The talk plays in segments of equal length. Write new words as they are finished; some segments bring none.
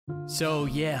So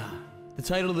yeah, the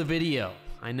title of the video.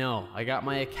 I know, I got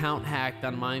my account hacked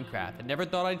on Minecraft. I never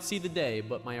thought I'd see the day,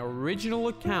 but my original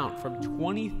account from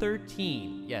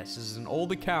 2013, yes, this is an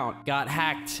old account, got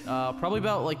hacked probably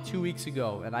about like 2 weeks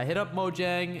ago. And I hit up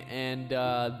Mojang and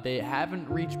they haven't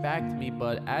reached back to me,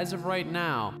 but as of right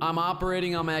now, I'm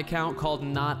operating on my account called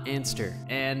not Antster.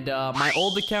 And my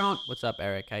old account, what's up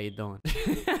Eric, how you doing?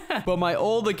 But my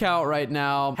old account right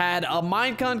now had a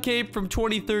Minecon cape from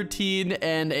 2013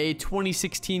 and a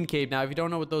 2016 cape. Now, if you don't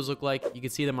know what those look like, you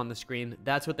can see them on the screen.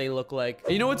 That's what they look like.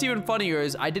 And you know what's even funnier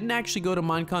is I didn't actually go to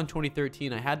Minecon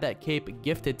 2013. I had that cape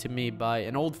gifted to me by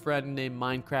an old friend named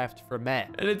Minecraft for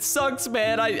Matt. And it sucks,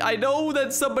 man. I know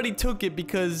that somebody took it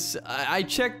because I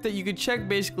checked that you could check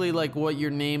basically like what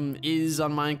your name is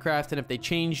on Minecraft and if they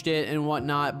changed it and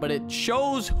whatnot, but it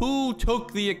shows who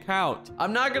took the account.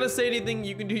 I'm not gonna say anything.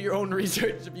 You can do your own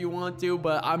research if you want to,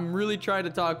 but I'm really trying to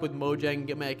talk with Mojang and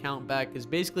get my account back because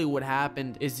basically what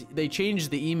happened is they changed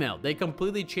the email. They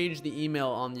completely changed the email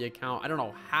on the account. I don't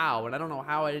know how, and I don't know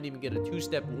how I didn't even get a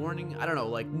two-step warning. I don't know,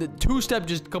 like the two-step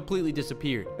just completely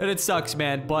disappeared. And it sucks,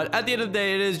 man, but at the end of the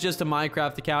day, it is just a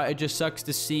Minecraft account. It just sucks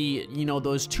to see, you know,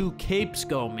 those two capes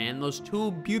go, man. Those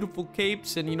two beautiful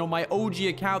capes and, you know, my OG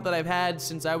account that I've had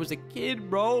since I was a kid,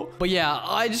 bro. But yeah,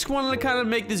 I just wanted to kind of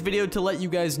make this video to let you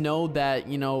guys know that,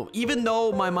 you know, even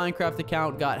though my Minecraft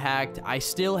account got hacked, I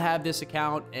still have this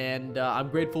account, and I'm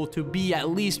grateful to be at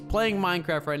least playing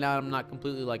Minecraft right now. I'm not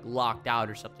completely like locked out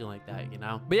or something like that, you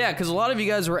know. But yeah, because a lot of you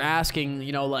guys were asking,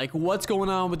 you know, like what's going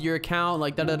on with your account,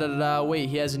 like wait,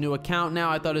 he has a new account now.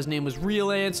 I thought his name was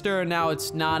real Antster and now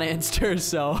it's not Antster.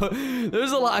 So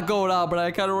there's a lot going on, but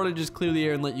I kind of want to just clear the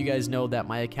air and let you guys know that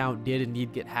my account did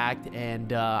indeed get hacked,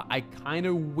 and I kind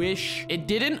of wish it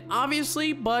didn't,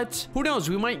 obviously, but who knows,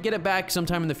 we might get it back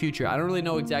sometime in the future. I don't really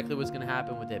know exactly what's gonna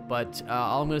happen with it, but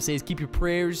all I'm gonna say is keep your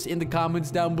prayers in the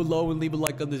comments down below and leave a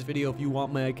like on this video if you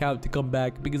want my account to come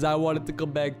back, because I want it to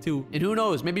come back too. And who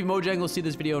knows, maybe Mojang will see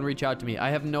this video and reach out to me. I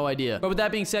have no idea. But with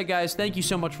that being said, guys, thank you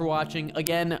so much for watching.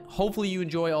 Again, hopefully you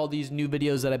enjoy all these new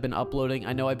videos that I've been uploading.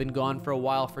 I know I've been gone for a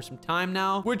while for some time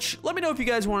now, which let me know if you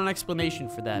guys want an explanation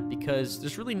for that, because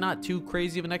there's really not too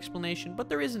crazy of an explanation, but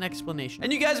there is an explanation.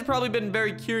 And you guys have probably been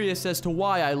very curious as to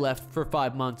why I left for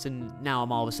 5 months and now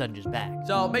I'm all of a sudden just back.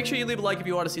 So make sure you leave a like if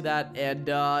you want to see that, and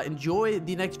enjoy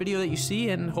the next video that you see,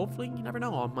 and hopefully, you never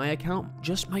know, my account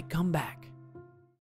just might come back.